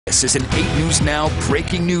This is an 8 News Now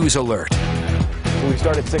breaking news alert. We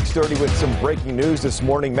start at 6:30 with some breaking news this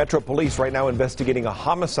morning. Metro Police right now investigating a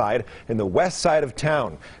homicide in the west side of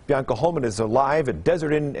town. Bianca Holman is alive at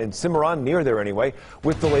Desert Inn in Cimarron, near there anyway,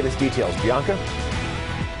 with the latest details. Bianca?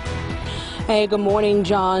 Hey, good morning,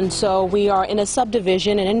 John. So we are in a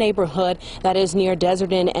subdivision in a neighborhood that is near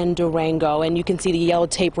Desert Inn and Durango, and you can see the yellow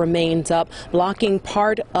tape remains up, blocking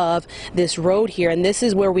part of this road here. And this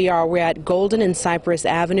is where we are. We're at Golden and Cypress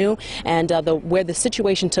Avenue, and where the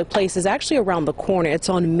situation took place is actually around the corner. It's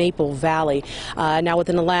on Maple Valley. Now,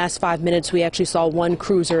 within the last 5 minutes, we actually saw one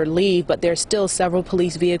cruiser leave, but there's still several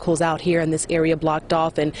police vehicles out here in this area blocked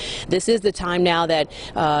off. And this is the time now that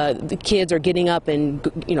the kids are getting up and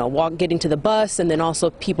getting to the bus, and then also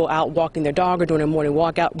people out walking their dog or doing a morning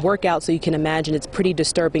workout. So you can imagine it's pretty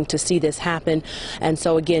disturbing to see this happen. And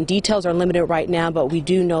so again, details are limited right now, but we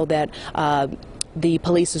do know that the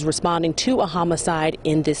police is responding to a homicide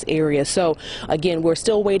in this area. So again, we're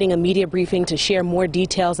still waiting a media briefing to share more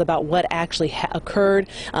details about what actually occurred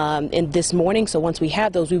in this morning. So once we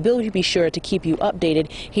have those, we will be sure to keep you updated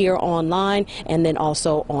here online and then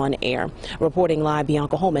also on air. Reporting live,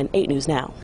 Bianca Holman, 8 News Now.